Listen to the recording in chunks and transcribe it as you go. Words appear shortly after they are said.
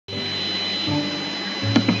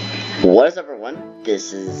What is up, everyone?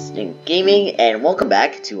 This is Nick Gaming, and welcome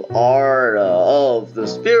back to Art of the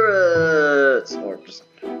Spirits, or just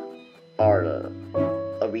Art of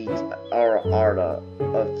the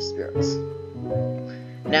Spirits.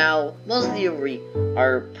 Now, most of you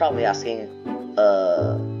are probably asking,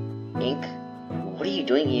 Ink, what are you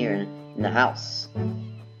doing here in the house?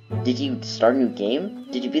 Did you start a new game?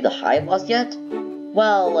 Did you beat the high boss yet?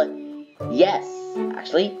 Well, yes,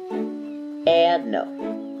 actually, and no.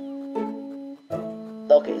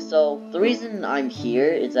 Okay, so the reason I'm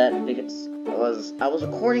here is that because I was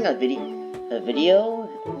recording a video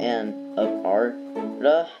and of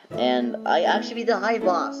Arietta, and I actually beat the high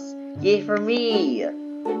boss. Yay for me!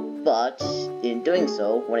 But in doing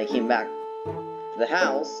so, when I came back to the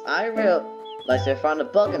house, I realized I found a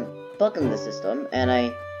bug in the system, and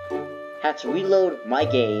I had to reload my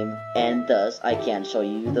game, and thus I can't show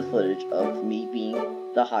you the footage of me being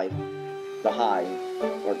the high,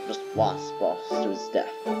 or just boss to his death.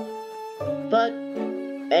 But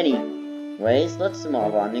anyways, let's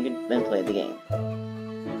move on and play the game.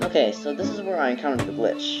 Okay, so this is where I encountered the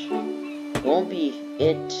glitch. It won't be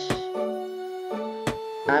it.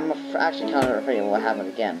 I'm actually kind of afraid it will happen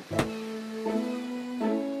again.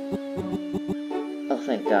 Oh,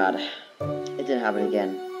 thank God. It didn't happen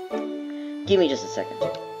again. Give me just a second.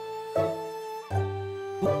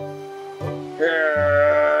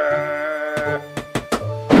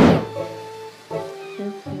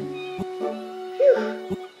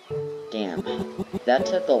 Damn, that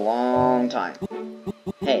took a long time.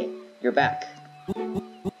 Hey, you're back.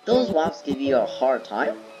 Those wasps give you a hard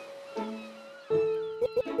time?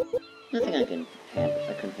 Nothing I couldn't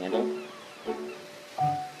handle.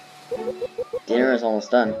 Dinner is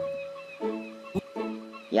almost done.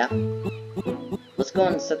 Yeah? Let's go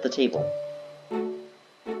and set the table.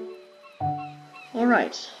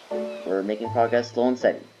 Alright, we're making progress slow and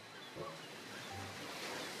steady.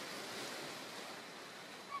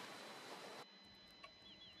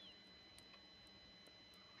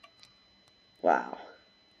 Wow.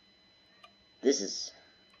 This is...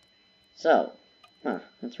 So,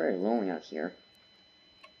 it's very lonely out here.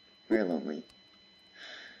 Very lonely.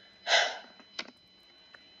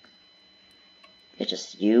 It's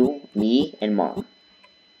just you, me, and Mom.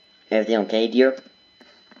 Everything okay, dear?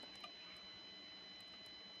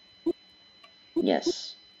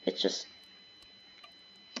 Yes, it's just... ...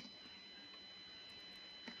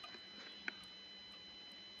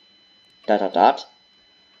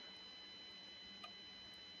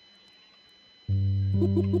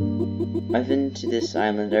 I've been to this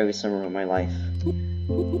island every summer of my life.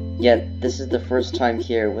 Yet, this is the first time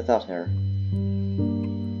here without her.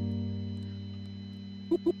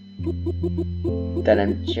 That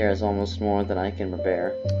empty chair is almost more than I can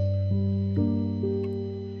bear.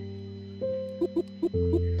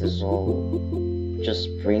 This all just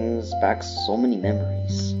brings back so many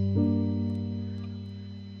memories.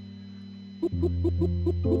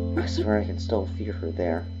 I swear I can still feel her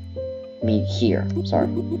there. Here, sorry.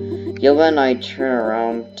 Yet when I turn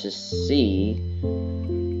around to see,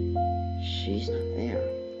 she's not there.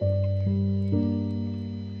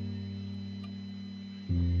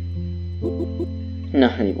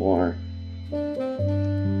 Not anymore.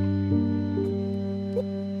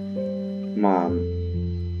 Mom.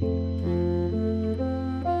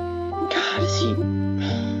 God,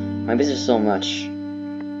 I miss her so much.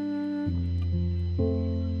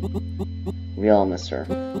 We all miss her.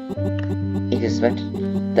 You can expect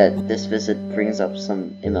that this visit brings up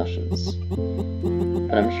some emotions.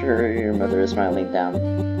 But I'm sure your mother is smiling down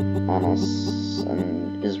on us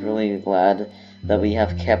and is really glad that we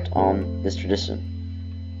have kept on this tradition.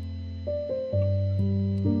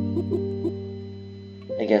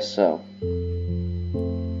 I guess so.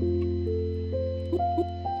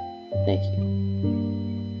 Thank you.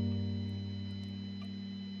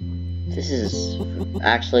 This is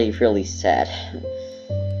actually really sad.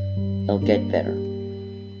 It'll get better.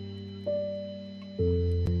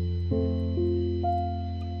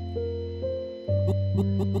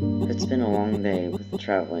 It's been a long day with the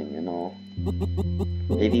traveling and all.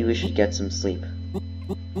 Maybe we should get some sleep.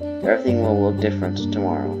 Everything will look different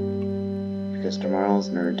tomorrow. Because tomorrow's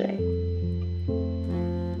Nerd Day.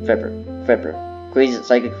 Fredbear. Crazy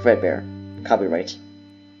Psychic Fredbear. Copyright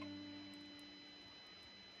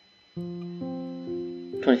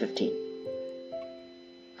 2015.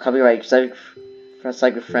 Copyright Psychic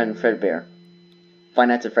Friend Fredbear. Five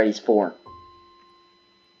Nights at Freddy's 4.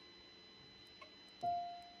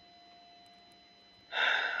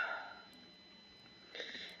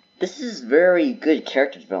 This is very good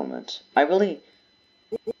character development. I really...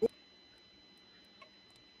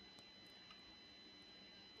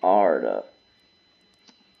 Art. Arietta.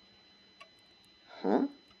 Huh?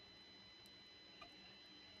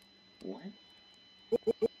 What?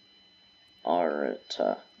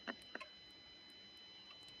 Arietta.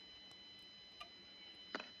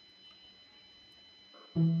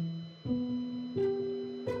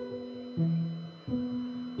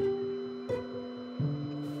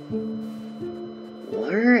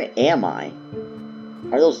 Where am I?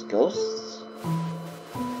 Are those ghosts?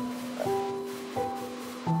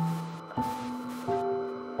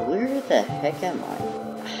 Where the heck am I?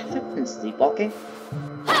 Have I been sleepwalking?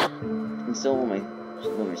 I'm still with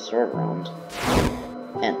my sword around.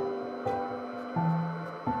 And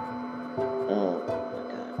oh my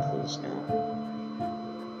god, please no.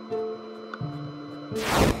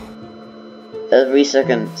 Every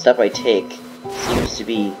second step I take seems to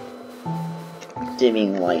be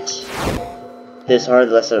dimming light. This hard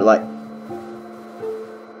lesser light.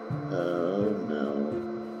 Oh no.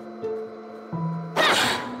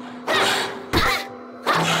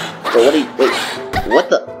 But what do you wait? What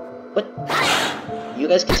the what? You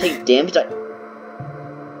guys can take damage.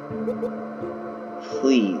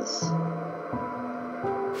 Please.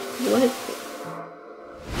 What?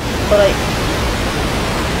 But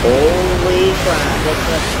holy crap! What's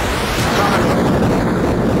that?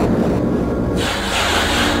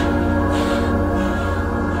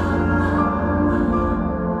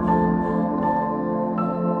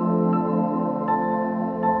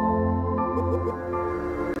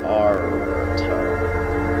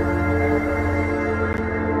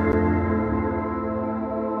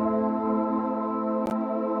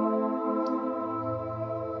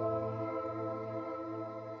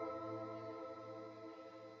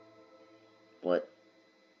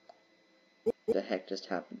 What the heck just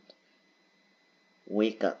happened?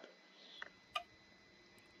 Wake up.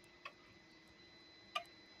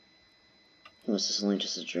 Was this only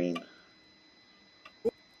just a dream?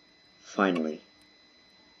 Finally.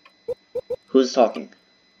 Who's talking?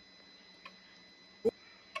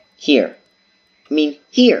 Here. I mean,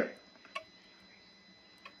 here.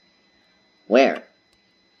 Where?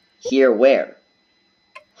 Here where?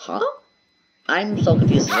 Huh? I'm so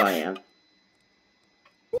confused as I am.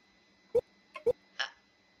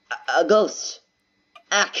 A ghost!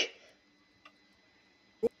 Ack!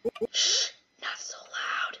 Shh! Not so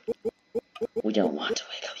loud. We don't want to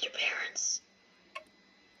wake up your parents.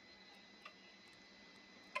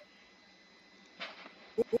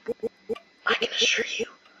 I can assure you,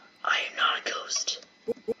 I am not a ghost.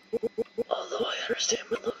 Although I understand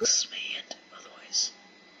what looks may and otherwise.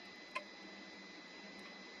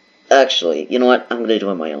 Actually, you know what? I'm gonna do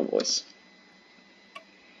it in my own voice.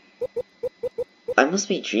 I must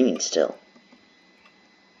be dreaming still.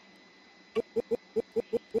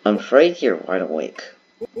 I'm afraid you're wide awake.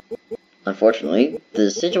 Unfortunately,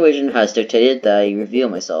 the situation has dictated that I reveal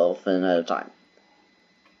myself at a time.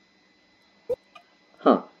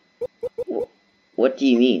 Huh. What do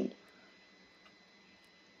you mean?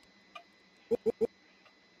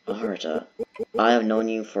 Arietta, I have known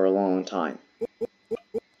you for a long time.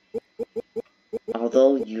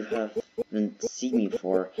 Although you haven't seen me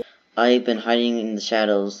before, I've been hiding in the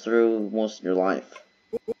shadows through most of your life.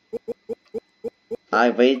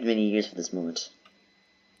 I've waited many years for this moment.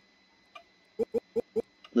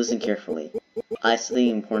 Listen carefully. I have something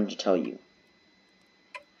important to tell you.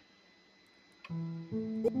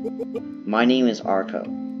 My name is Arco. I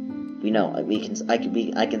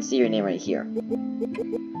can see your name right here.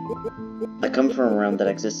 I come from a realm that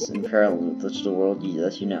exists in parallel with the world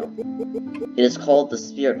that you know. It is called the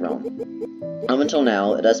Spirit Realm. Up until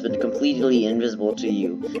now, it has been completely invisible to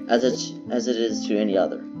you, as it is to any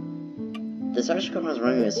other. This actually comes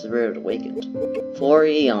running the Spirit Awakened. For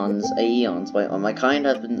eons, my kind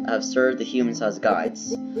have served the humans as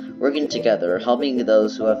guides, working together, helping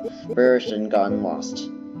those who have perished and gotten lost,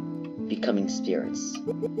 becoming spirits,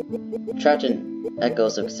 trapped in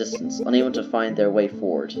echoes of existence, unable to find their way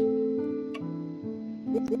forward.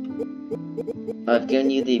 I've given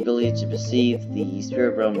you the ability to perceive the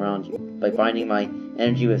spirit realm around you by binding my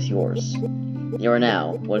energy with yours. You are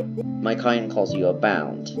now what my kind calls you, a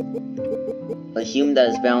bound. A human that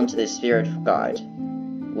is bound to the spirit guide,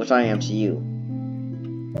 which I am to you.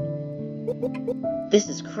 This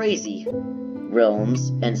is crazy. Realms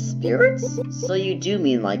and spirits? So you do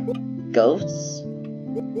mean like ghosts?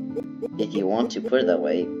 If you want to put it that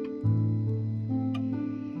way.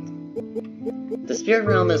 The spirit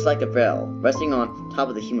realm is like a veil, resting on top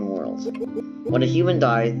of the human world. When a human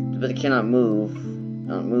dies, but they cannot move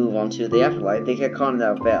onto the afterlife, they get caught in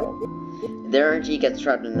that veil. Their energy gets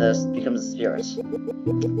trapped in this, becomes a spirit.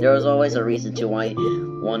 There is always a reason to why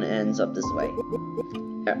one ends up this way.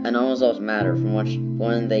 And unresolved matter from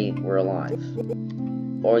when they were alive.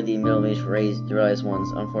 Or the ability to realize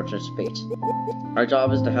one's unfortunate fate. Our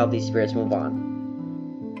job is to help these spirits move on.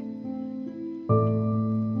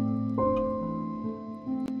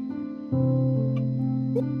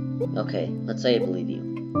 Okay, let's say I believe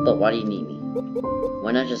you. But why do you need me?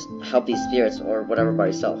 Why not just help these spirits or whatever by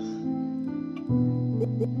yourself?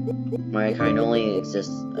 My kind only ever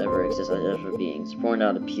exists as other beings, pouring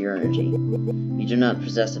out of pure energy. We do not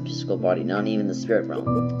possess a physical body, not even the spirit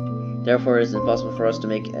realm. Therefore, it is impossible for us to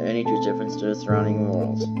make any true difference to the surrounding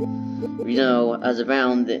world. We know, as a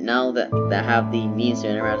bound, that now that have the means to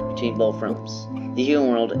interact between both realms, the human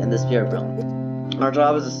world and the spirit realm. Our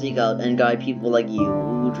job is to seek out and guide people like you,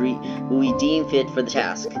 who we deem fit for the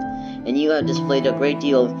task. And you have displayed a great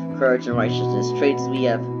deal of courage and righteousness, traits we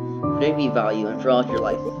value, and throughout your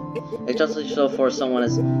life. Especially so for someone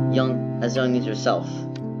as young as yourself.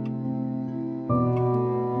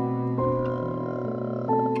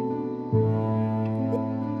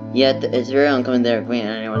 Yet it's very uncommon there, grant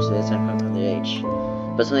anyone to this time from their age.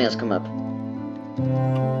 But something has come up.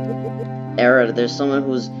 Arietta, there's someone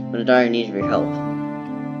who's in dire need of your help.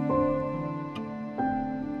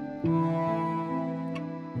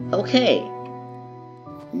 Okay.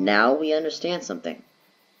 Now we understand something.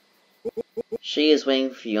 She is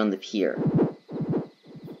waiting for you on the pier.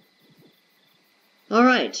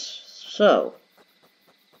 Alright, so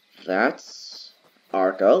that's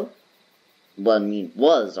Arco. Well, I mean,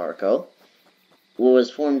 was Arco. Who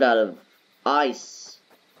was formed out of ice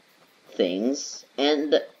things,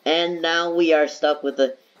 and now we are stuck with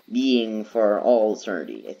a being for all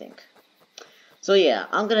eternity, I think. So yeah,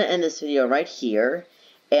 I'm gonna end this video right here,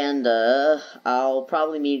 and I'll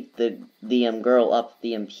probably meet the girl up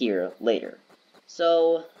the pier later.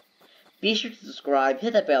 So be sure to subscribe,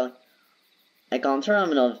 hit that bell icon, turn on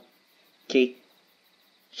the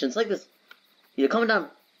notifications like this. Either comment down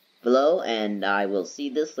below, and I will see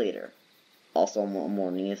this later. Also, I'm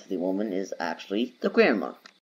wondering if the woman is actually the grandma.